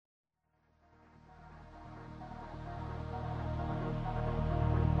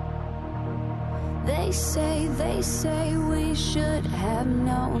They say we should have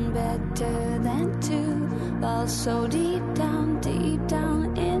known better than to fall so deep down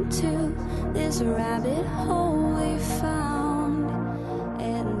into this rabbit hole we found.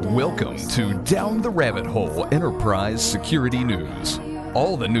 Welcome to Down the Rabbit Hole Enterprise Security News.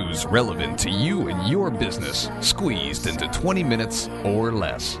 All the news relevant to you and your business, squeezed into 20 minutes or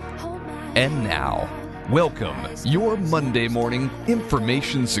less. And now, welcome your Monday morning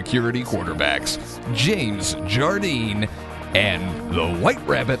information security quarterbacks, James Jardine and the White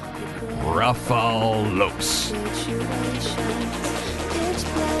Rabbit, Rafalos.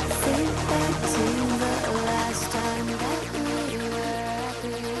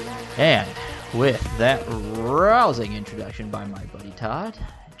 And with that rousing introduction by my buddy Todd,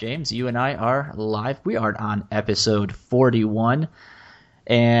 James, you and I are live. We are on episode 41.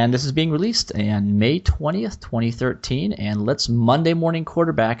 And this is being released on May 20th, 2013. And let's Monday morning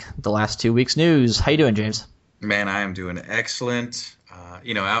quarterback the last 2 weeks' news. How you doing, James? Man, I am doing excellent.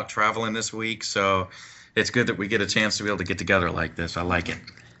 Out traveling this week, so it's good that we get a chance to be able to get together like this. I like it.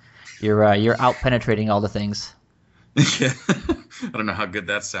 You're out penetrating all the things. Yeah. I don't know how good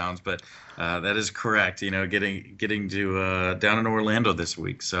that sounds, but that is correct. Getting to down in Orlando this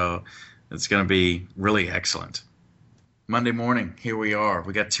week, so it's going to be really excellent. Monday morning, here we are.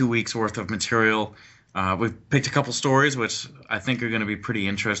 We got 2 weeks worth of material. We've picked a couple stories, which I think are going to be pretty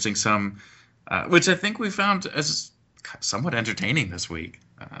interesting. Some, which I think we found as somewhat entertaining this week,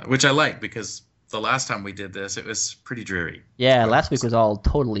 which I like because the last time we did this, it was pretty dreary. Yeah, last week was all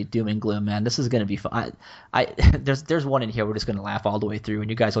totally doom and gloom, man. This is going to be fun. There's one in here we're just going to laugh all the way through, and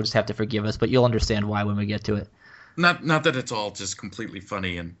you guys will just have to forgive us, but you'll understand why when we get to it. Not that it's all just completely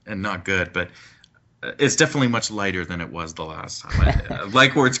funny and not good, but it's definitely much lighter than it was the last time. I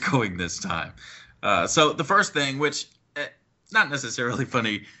like where it's going this time. So the first thing, which not necessarily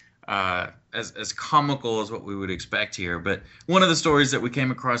funny, as comical as what we would expect here, but one of the stories that we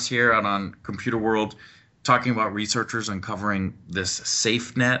came across here out on Computer World, talking about researchers uncovering this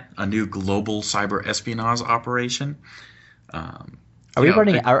SafeNet, a new global cyber espionage operation. Are we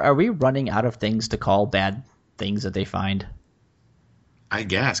running out of things to call bad things that they find? I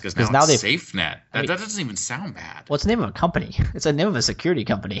guess, because now it's SafeNet. That doesn't even sound bad. Well, it's the name of a company. It's the name of a security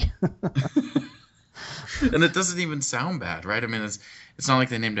company. And it doesn't even sound bad, right? I mean, it's not like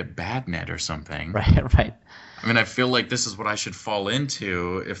they named it BadNet or something. Right. I mean, I feel like this is what I should fall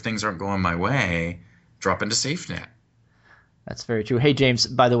into if things aren't going my way. Drop into SafeNet. That's very true. Hey, James,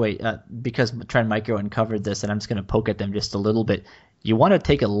 by the way, because Trend Micro uncovered this, and I'm just going to poke at them just a little bit, you want to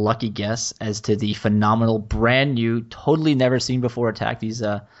take a lucky guess as to the phenomenal, brand new, totally never seen before attack these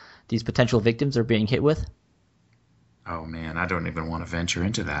potential victims are being hit with? Oh, man, I don't even want to venture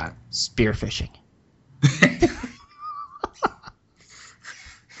into that. Spearphishing.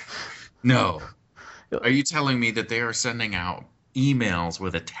 No. Are you telling me that they are sending out emails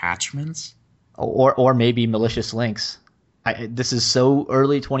with attachments? Or maybe malicious links. This is so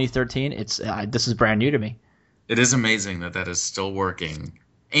early 2013. This is brand new to me. It is amazing that is still working.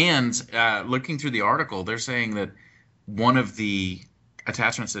 And looking through the article, they're saying that one of the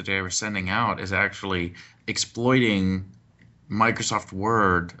attachments that they were sending out is actually exploiting Microsoft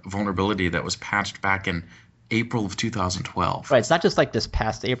Word vulnerability that was patched back in April of 2012. Right. It's not just like this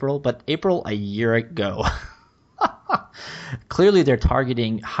past April, but April a year ago. Clearly, they're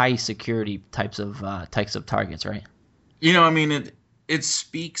targeting high security types of targets, right? It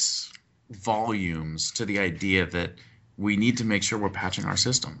speaks volumes to the idea that we need to make sure we're patching our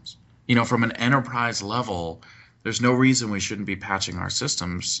systems. From an enterprise level, there's no reason we shouldn't be patching our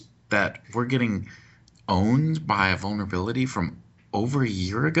systems that we're getting owned by a vulnerability from over a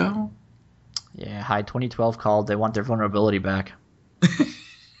year ago. Yeah, High 2012 called. They want their vulnerability back.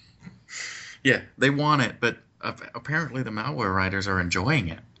 Yeah, they want it, but apparently the malware writers are enjoying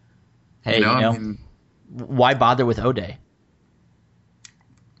it. Hey, why bother with O-Day?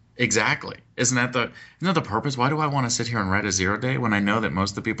 Exactly. Isn't that the purpose? Why do I want to sit here and write a 0-day when I know that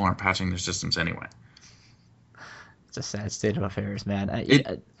most of the people aren't patching their systems anyway? It's a sad state of affairs, man.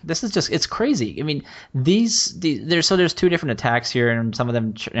 This is it's crazy. I mean, there's two different attacks here, and some of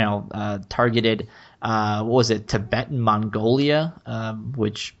them, targeted, what was it, Tibet and Mongolia,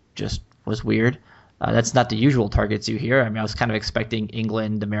 which just was weird. That's not the usual targets you hear. I mean, I was kind of expecting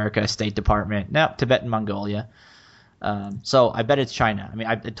England, America, State Department. No, Tibet and Mongolia. So I bet it's China. I mean,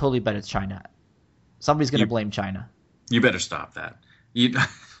 I totally bet it's China. Somebody's going to blame China. You better stop that.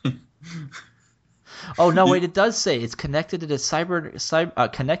 Oh no! Wait, it does say it's connected to the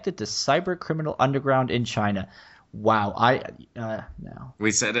connected to cyber criminal underground in China. Wow, no.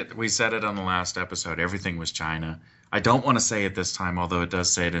 We said it on the last episode. Everything was China. I don't want to say it this time, although it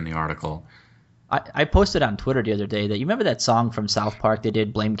does say it in the article. I posted on Twitter the other day that you remember that song from South Park they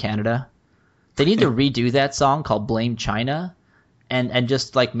did, Blame Canada? They need to redo that song called Blame China and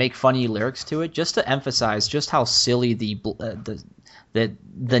just like make funny lyrics to it just to emphasize just how silly the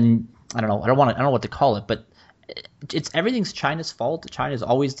I don't know what to call it, but it's everything's China's fault. China's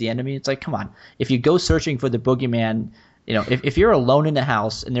always the enemy. It's like, come on. If you go searching for the boogeyman, if you're alone in the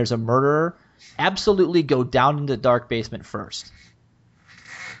house and there's a murderer, absolutely go down into the dark basement first.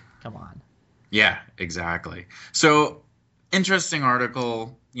 Come on. Yeah, exactly. So, interesting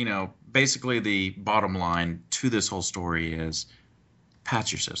article. Basically the bottom line to this whole story is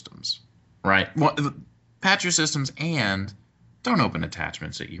patch your systems, right? Well, patch your systems and don't open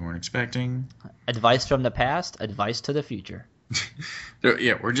attachments that you weren't expecting. Advice from the past, advice to the future.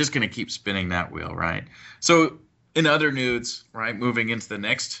 Yeah, we're just going to keep spinning that wheel, right? So in other news, right, moving into the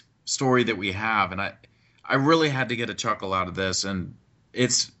next story that we have, and I really had to get a chuckle out of this, and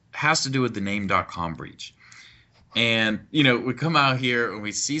it's has to do with the name.com breach. And, we come out here and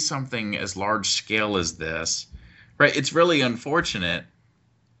we see something as large scale as this, right? It's really unfortunate.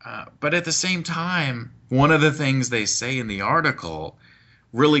 But at the same time, one of the things they say in the article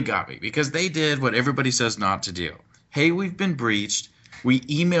really got me because they did what everybody says not to do. Hey, we've been breached. We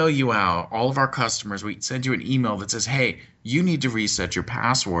email you out, all of our customers. We send you an email that says, hey, you need to reset your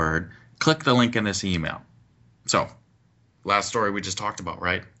password. Click the link in this email. So, last story we just talked about,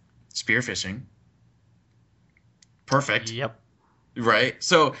 right? Spear phishing. Perfect. Yep. Right?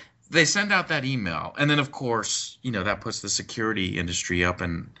 So they send out that email. And then, of course, that puts the security industry up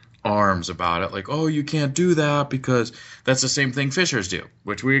in arms about it. Like, oh, you can't do that because that's the same thing phishers do,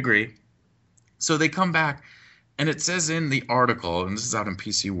 which we agree. So they come back, and it says in the article, and this is out in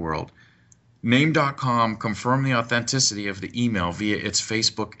PC World, Name.com confirmed the authenticity of the email via its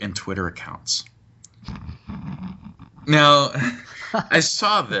Facebook and Twitter accounts. Now, I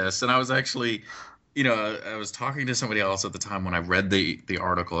saw this, and I was actually... I was talking to somebody else at the time when I read the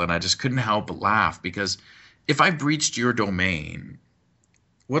article, and I just couldn't help but laugh because if I breached your domain,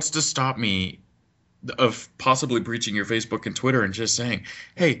 what's to stop me of possibly breaching your Facebook and Twitter and just saying,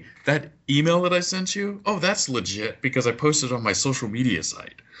 hey, that email that I sent you, oh, that's legit because I posted it on my social media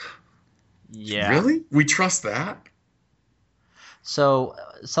site. Yeah. Really? We trust that? So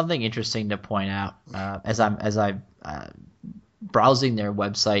something interesting to point out as I'm browsing their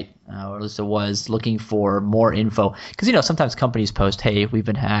website, or at least it was, looking for more info. Because, sometimes companies post, hey, we've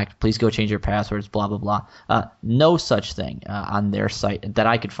been hacked. Please go change your passwords, blah, blah, blah. No such thing on their site that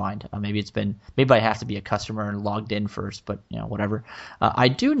I could find. Maybe I have to be a customer and logged in first, but, whatever. I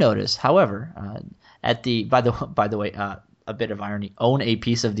do notice, however, by the way, a bit of irony, own a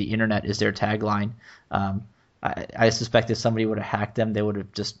piece of the internet is their tagline. I suspect if somebody would have hacked them, they would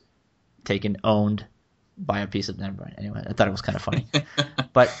have just taken owned by a piece of them. Anyway, I thought it was kind of funny.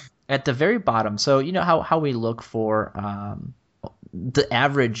 But at the very bottom, so how we look for the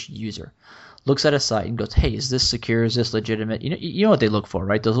average user looks at a site and goes, hey, is this secure? Is this legitimate? You know what they look for,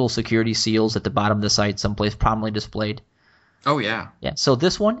 right? Those little security seals at the bottom of the site, someplace prominently displayed. Oh, yeah. Yeah, so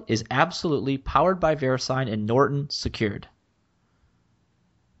this one is absolutely powered by VeriSign and Norton secured.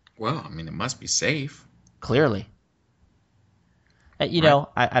 Well, it must be safe. Clearly. I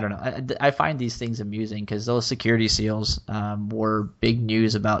don't know. I find these things amusing because those security seals were big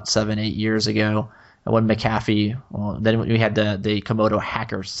news about 7-8 years ago when McAfee. Well, then we had the Komodo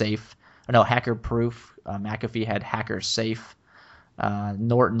hacker safe. Hacker proof. McAfee had hacker safe.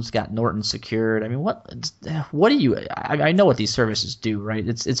 Norton's got Norton secured. What do you? I know what these services do, right?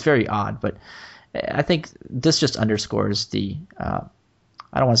 It's very odd, but I think this just underscores the.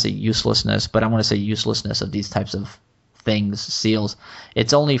 I don't want to say uselessness, but I want to say uselessness of these types of things, seals.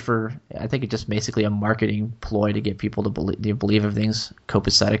 It's only I think it's just basically a marketing ploy to get people to believe everything's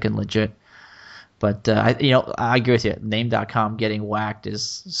copacetic and legit. But I agree with you. Name.com getting whacked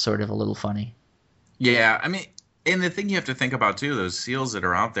is sort of a little funny. Yeah, and the thing you have to think about too, those seals that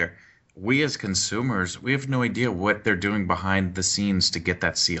are out there, we as consumers, we have no idea what they're doing behind the scenes to get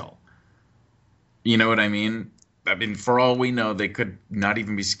that seal. You know what I mean? For all we know, they could not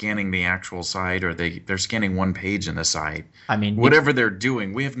even be scanning the actual site, or they're scanning one page in the site. Whatever they're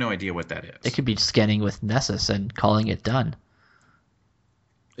doing, we have no idea what that is. They could be scanning with Nessus and calling it done.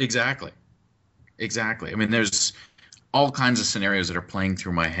 Exactly. There's all kinds of scenarios that are playing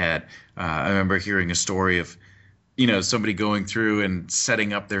through my head. I remember hearing a story of, somebody going through and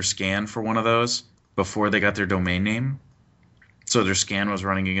setting up their scan for one of those before they got their domain name. So their scan was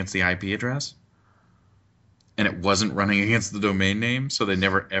running against the IP address. And it wasn't running against the domain name, so they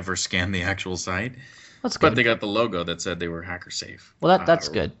never ever scanned the actual site. That's good. But they got the logo that said they were hacker safe. Well, that's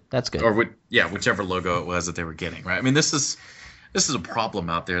good. That's good. Or whichever logo it was that they were getting, right? This is a problem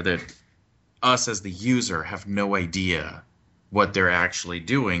out there that us as the user have no idea what they're actually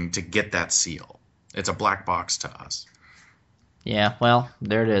doing to get that seal. It's a black box to us. Yeah, well,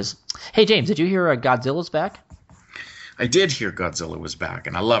 there it is. Hey, James, did you hear Godzilla's back? I did hear Godzilla was back,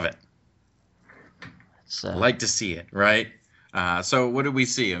 and I love it. I like to see it, right? So what did we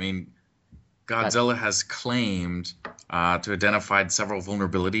see? I mean, Godzilla has claimed to identified several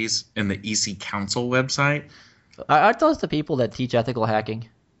vulnerabilities in the EC Council website. Aren't those the people that teach ethical hacking?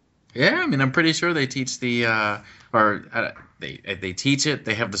 Yeah, I mean, I'm pretty sure they teach they teach it.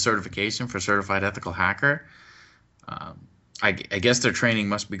 They have the certification for certified ethical hacker. I guess their training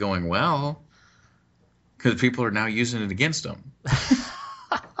must be going well because people are now using it against them.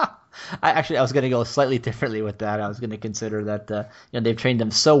 I was going to go slightly differently with that. I was going to consider that they've trained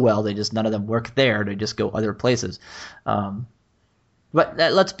them so well, none of them work there. They just go other places. But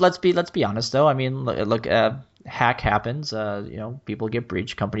let's be honest though. I mean, look, hack happens. People get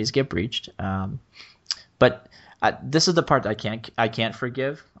breached, companies get breached. But this is the part I can't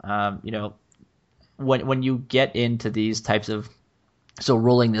forgive. When you get into these types of, so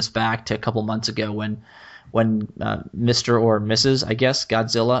rolling this back to a couple months ago when Mr. or Mrs.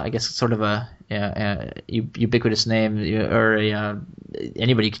 Godzilla, it's sort of a ubiquitous name, or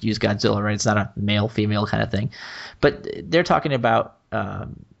anybody could use Godzilla, right? It's not a male female kind of thing, but they're talking about.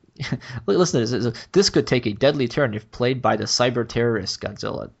 Listen to this. This could take a deadly turn if played by the cyber terrorists,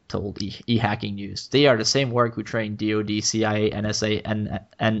 Godzilla told eHacking News. They are the same org who trained DoD, CIA, NSA,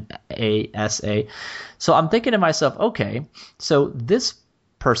 and NASA. So I'm thinking to myself, okay, so this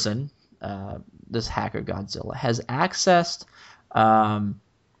person, this hacker Godzilla, has accessed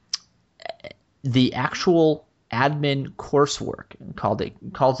the actual admin coursework and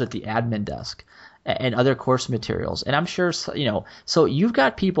calls it the admin desk and other course materials. And I'm sure, so you've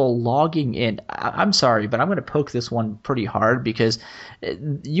got people logging in. I'm sorry, but I'm going to poke this one pretty hard because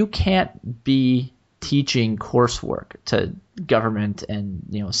you can't be teaching coursework to government and,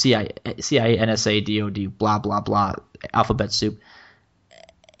 CIA, NSA, DoD, blah, blah, blah, alphabet soup,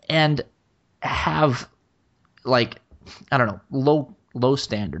 and have low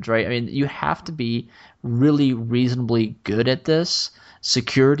standards, right? I mean, you have to be really reasonably good at this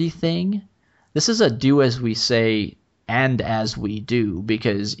security thing. This is a do as we say and as we do,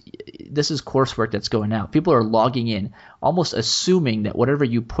 because this is coursework that's going out. People are logging in, almost assuming that whatever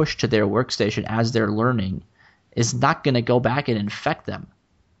you push to their workstation as they're learning is not going to go back and infect them.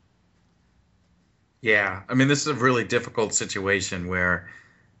 Yeah, I mean, this is a really difficult situation where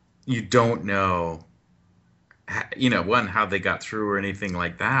you don't know, how they got through or anything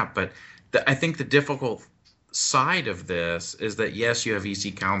like that. But I think the difficult side of this is that, yes, you have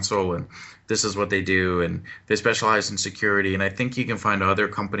EC Council and this is what they do and they specialize in security. And I think you can find other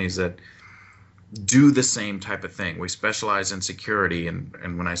companies that do the same type of thing. We specialize in security.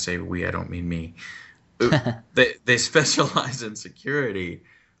 And when I say we, I don't mean me. They specialize in security,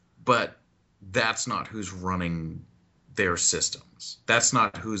 but that's not who's running their systems. That's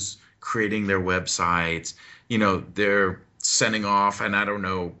not who's creating their websites. They're sending off, and I don't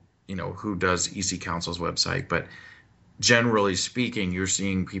know, who does EC Council's website, but generally speaking, you're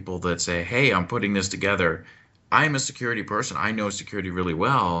seeing people that say, hey, I'm putting this together. I'm a security person. I know security really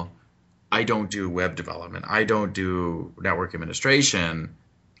well. I don't do web development. I don't do network administration.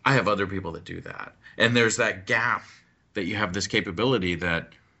 I have other people that do that. And there's that gap that you have this capability that,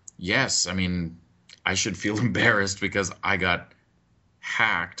 yes, I mean, I should feel embarrassed because I got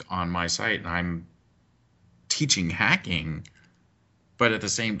hacked on my site and I'm teaching hacking. But at the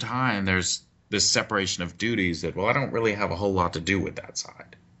same time, there's this separation of duties that, well, I don't really have a whole lot to do with that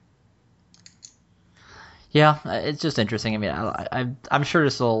side. Yeah, it's just interesting. I mean, I'm sure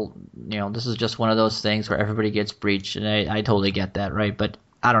this is just one of those things where everybody gets breached, and I totally get that, right? But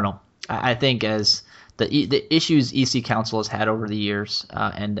I don't know. I think as the issues EC Council has had over the years,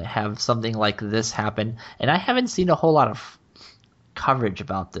 and have something like this happen, and I haven't seen a whole lot of coverage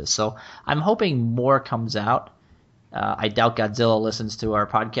about this, so I'm hoping more comes out. I doubt Godzilla listens to our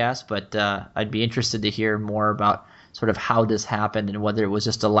podcast, but I'd be interested to hear more about sort of how this happened and whether it was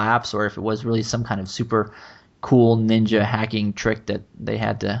just a lapse or if it was really some kind of super cool ninja hacking trick that they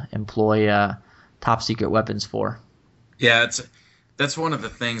had to employ top secret weapons for. Yeah, that's one of the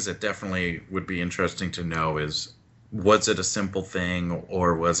things that definitely would be interesting to know is, was it a simple thing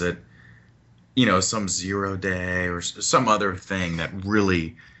or was it, some 0 day or some other thing that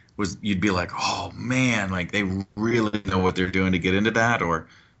really was, you'd be like, oh man, like they really know what they're doing to get into that, or,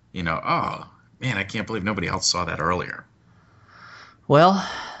 oh man, I can't believe nobody else saw that earlier. Well,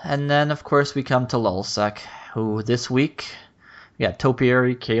 and then of course we come to Lulsec, who this week we got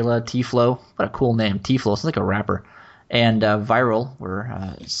Topiary, Kayla, T-Flow. What a cool name, T-Flow. It's like a rapper. and viral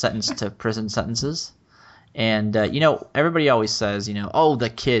were sentenced to prison sentences. And, everybody always says, oh, the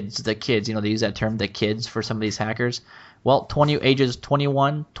kids, they use that term, the kids, for some of these hackers. Well, ages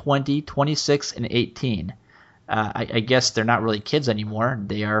 21, 20, 26, and 18. I guess they're not really kids anymore.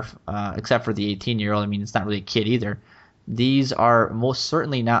 They are, except for the 18-year-old. I mean, it's not really a kid either. These are most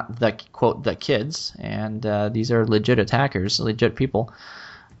certainly not the, quote, the kids, and these are legit attackers, legit people.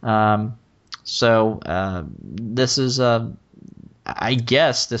 So this is, I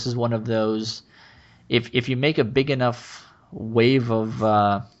guess this is one of those, if you make a big enough wave of,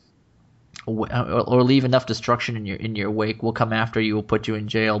 or leave enough destruction in your wake, we'll come after you, we'll put you in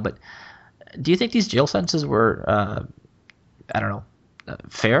jail. But do you think these jail sentences were,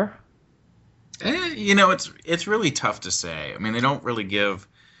 fair? It's really tough to say. I mean, they don't really give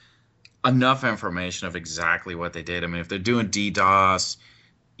enough information of exactly what they did. I mean, if they're doing DDoS,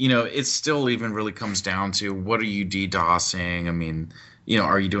 it still even really comes down to, what are you DDoSing? I mean,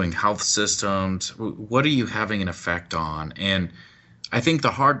 are you doing health systems? What are you having an effect on? And I think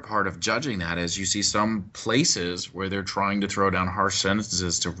the hard part of judging that is you see some places where they're trying to throw down harsh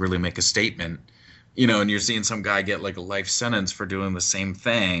sentences to really make a statement, and you're seeing some guy get like a life sentence for doing the same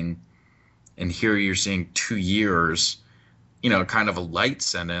thing. And here you're seeing 2 years, kind of a light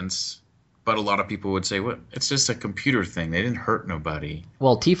sentence. But a lot of people would say, well, it's just a computer thing. They didn't hurt nobody.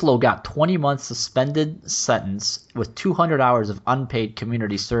 Well, Tiflo got 20 months suspended sentence with 200 hours of unpaid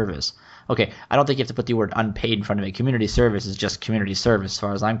community service. Okay, I don't think you have to put the word unpaid in front of it. Community service is just community service as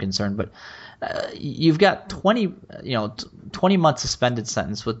far as I'm concerned. But you've got 20 months suspended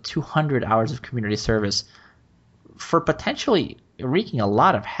sentence with 200 hours of community service for potentially wreaking a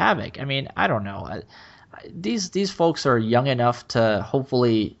lot of havoc. I mean, I don't know. These folks are young enough to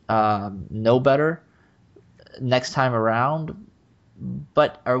hopefully know better next time around.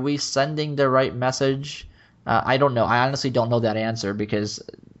 But are we sending the right message? I don't know. I honestly don't know that answer, because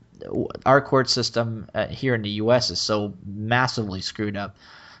our court system here in the U.S. is so massively screwed up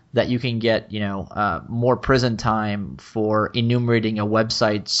that you can get more prison time for enumerating a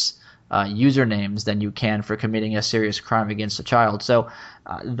website's usernames than you can for committing a serious crime against a child. So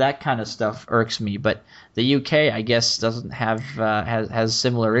that kind of stuff irks me. But the UK, I guess, doesn't have has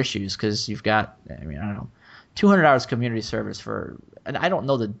similar issues, because you've got, I don't know, 200 hours community service for, and I don't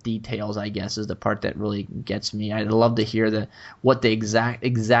know the details, I guess, is the part that really gets me. I'd love to hear what they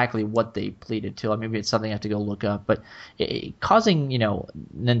exactly what they pleaded to. Maybe it's something I have to go look up. But causing,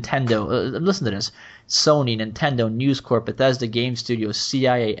 Nintendo, listen to this, Sony, Nintendo, News Corp, Bethesda Game Studios,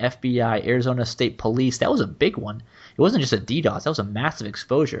 CIA, FBI, Arizona State Police, that was a big one. It wasn't just a DDoS, that was a massive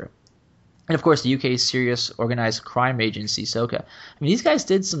exposure. And of course, the UK's Serious Organized Crime Agency, SOCA. These guys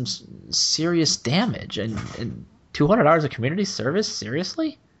did some serious damage, and 200 hours of community service?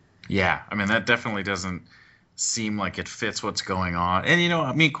 Seriously? Yeah, that definitely doesn't seem like it fits what's going on.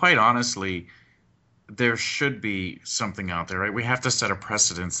 And, quite honestly, there should be something out there, right? We have to set a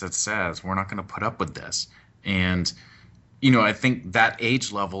precedence that says we're not going to put up with this. And, I think that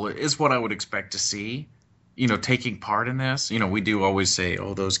age level is what I would expect to see, taking part in this. We do always say,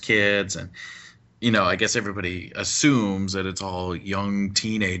 oh, those kids. And, I guess everybody assumes that it's all young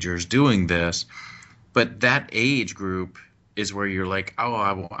teenagers doing this. But that age group is where you're like, oh,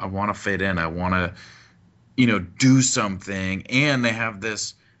 I want to fit in. I want to, do something. And they have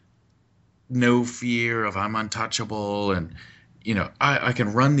this no fear of I'm untouchable. And, I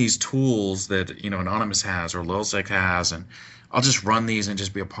can run these tools that, Anonymous has or Lulzsec has. And I'll just run these and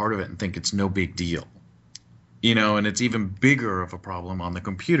just be a part of it and think it's no big deal. And it's even bigger of a problem on the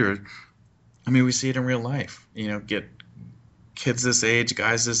computer. We see it in real life. Get kids this age,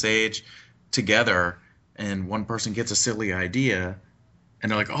 guys this age together, and one person gets a silly idea and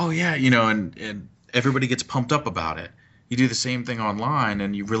they're like, oh yeah, and everybody gets pumped up about it. You do the same thing online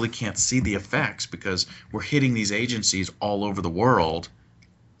and you really can't see the effects because we're hitting these agencies all over the world.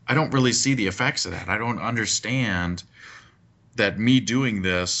 I don't really see the effects of that. I don't understand that me doing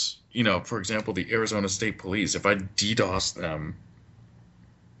this, for example, the Arizona State Police, if I DDoS them,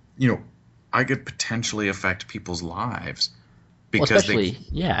 I could potentially affect people's lives. Because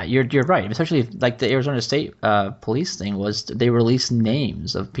you're right. Especially like the Arizona State Police thing was, they released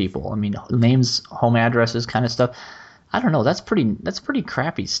names of people. Names, home addresses, kind of stuff. I don't know. That's pretty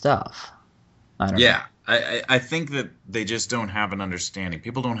crappy stuff. I think that they just don't have an understanding.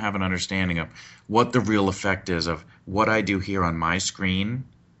 People don't have an understanding of what the real effect is of what I do here on my screen,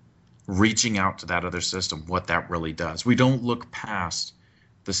 reaching out to that other system, what that really does. We don't look past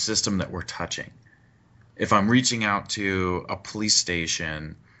the system that we're touching. If I'm reaching out to a police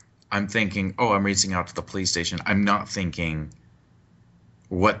station, I'm thinking, oh, I'm reaching out to the police station. I'm not thinking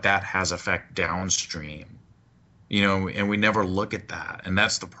what that has effect downstream. and we never look at that. And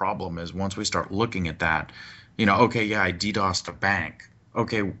that's the problem, is once we start looking at that, okay, yeah, I DDoSed a bank.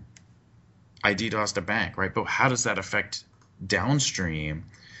 Okay, I DDoSed a bank, right? But how does that affect downstream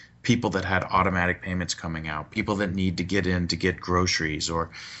people that had automatic payments coming out, people that need to get in to get groceries, or,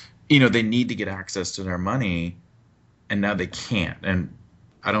 they need to get access to their money, and now they can't. And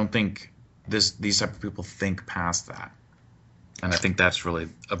I don't think these type of people think past that. And I think that's really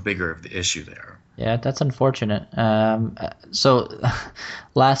a bigger of the issue there. Yeah, that's unfortunate. So,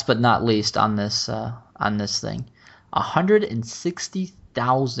 last but not least on this thing,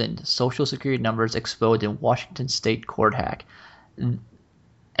 160,000 Social Security numbers exposed in Washington State court hack.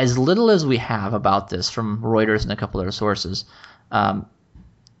 As little as we have about this from Reuters and a couple other sources,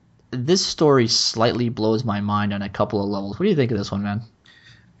 this story slightly blows my mind on a couple of levels. What do you think of this one, man?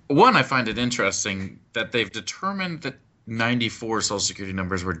 One, I find it interesting that they've determined that 94 Social Security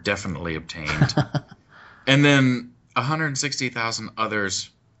numbers were definitely obtained. And then 160,000 others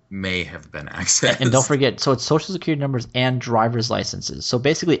may have been accessed. And don't forget, so it's Social Security numbers and driver's licenses. So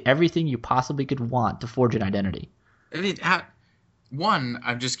basically everything you possibly could want to forge an identity. I mean, one,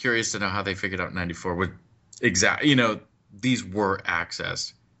 I'm just curious to know how they figured out 94 would these were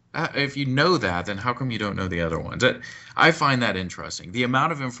accessed. If you know that, then how come you don't know the other ones? I find that interesting. The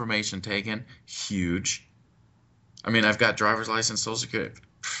amount of information taken, huge. I mean, I've got driver's license, Social Security.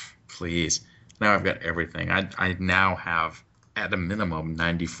 Please. Now I've got everything. I now have, at a minimum,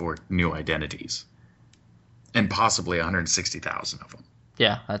 94 new identities. And possibly 160,000 of them.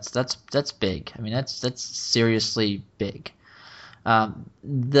 Yeah, that's big. I mean, that's seriously big.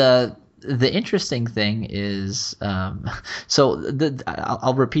 The interesting thing is, I'll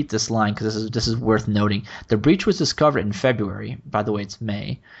repeat this line because this is worth noting. The breach was discovered in February. By the way, it's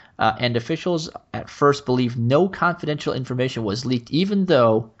May, and officials at first believed no confidential information was leaked, even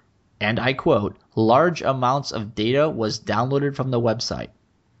though, and I quote, large amounts of data was downloaded from the website.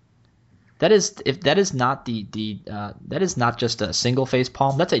 That is not that is not just a single face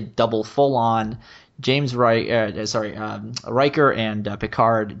palm. That's a double full on James Riker and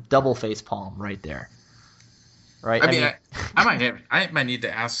Picard double face palm right there. Right. I might need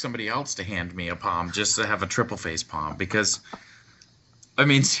to ask somebody else to hand me a palm just to have a triple face palm, because, I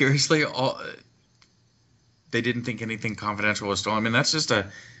mean, seriously, they didn't think anything confidential was stolen. I mean, that's just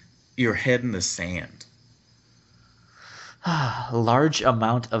your head in the sand. Large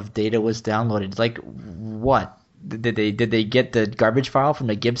amount of data was downloaded. Like what? Did they get the garbage file from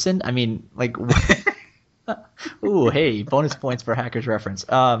the Gibson? I mean, like, ooh, hey, bonus points for hackers reference.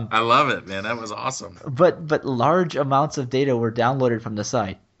 I love it, man. That was awesome. But large amounts of data were downloaded from the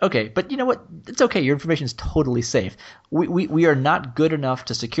site. Okay, but you know what? It's okay. Your information is totally safe. We are not good enough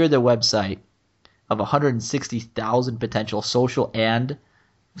to secure the website of 160,000 potential social and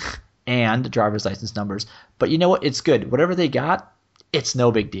driver's license numbers. But you know what? It's good. Whatever they got, it's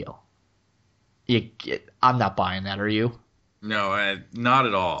no big deal. I'm not buying that. Are you? No, not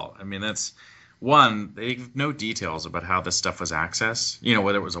at all. I mean, that's one. They have no details about how this stuff was accessed.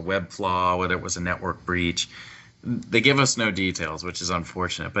 Whether it was a web flaw, whether it was a network breach. They give us no details, which is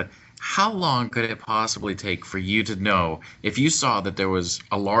unfortunate. But how long could it possibly take for you to know if you saw that there was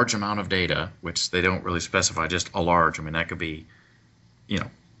a large amount of data, which they don't really specify, just a large. I mean, that could be,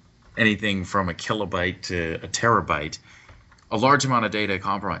 anything from a kilobyte to a terabyte, a large amount of data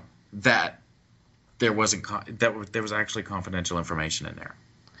compromised, that there was actually confidential information in there.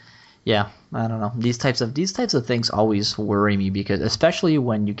 Yeah, I don't know. These types of things always worry me, because especially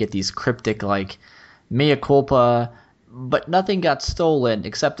when you get these cryptic, like, mea culpa, but nothing got stolen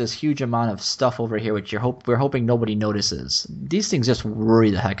except this huge amount of stuff over here, which we're hoping nobody notices. These things just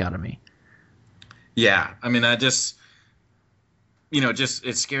worry the heck out of me. Yeah, I mean,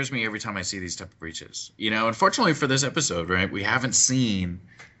 it scares me every time I see these type of breaches. Unfortunately for this episode, right, we haven't seen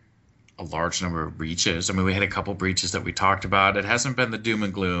a large number of breaches. I mean, we had a couple breaches that we talked about. It hasn't been the doom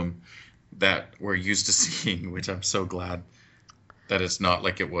and gloom that we're used to seeing, which I'm so glad that it's not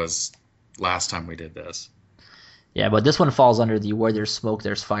like it was last time we did this. Yeah, but this one falls under the where there's smoke,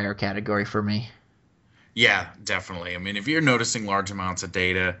 there's fire category for me. Yeah, definitely. I mean, if you're noticing large amounts of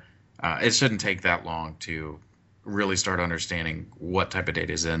data, it shouldn't take that long to really start understanding what type of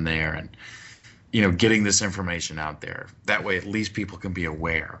data is in there and, getting this information out there. That way, at least people can be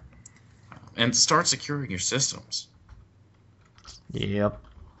aware and start securing your systems. Yep.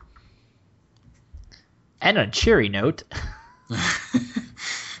 And on a cheery note.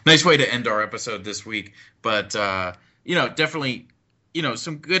 Nice way to end our episode this week. But, definitely,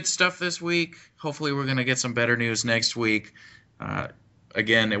 some good stuff this week. Hopefully we're going to get some better news next week.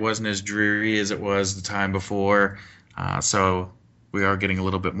 Again, it wasn't as dreary as it was the time before. So, we are getting a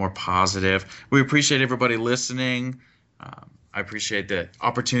little bit more positive. We appreciate everybody listening. I appreciate the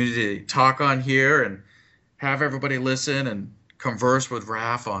opportunity to talk on here and have everybody listen and converse with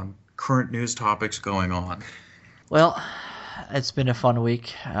Raph on current news topics going on. Well, it's been a fun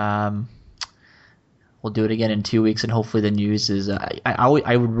week. We'll do it again in 2 weeks, and hopefully the news is... I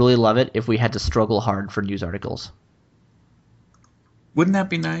would really love it if we had to struggle hard for news articles. Wouldn't that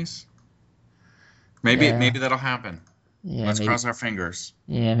be nice? Maybe that'll happen. Yeah, Let's cross our fingers.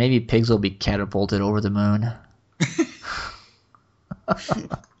 Yeah, maybe pigs will be catapulted over the moon.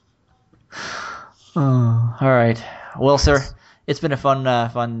 Oh, all right. Well, sir, it's been a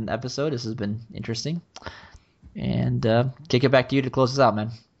fun episode. This has been interesting. And kick it back to you to close us out,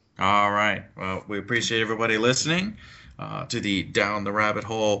 man. All right. Well, we appreciate everybody listening to the Down the Rabbit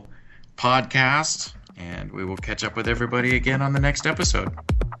Hole podcast, and we will catch up with everybody again on the next episode.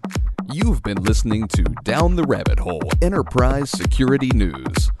 You've been listening to Down the Rabbit Hole Enterprise Security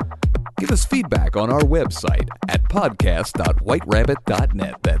News. Give us feedback on our website at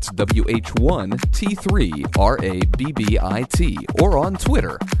podcast.whiterabbit.net. That's WH1T3RABBIT, or on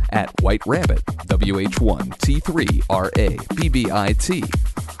Twitter at whiterabbit,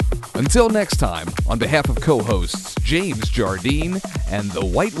 WH1T3RABBIT. Until next time, on behalf of co-hosts James Jardine and the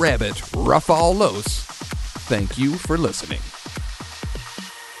White Rabbit, Rafal Los, thank you for listening.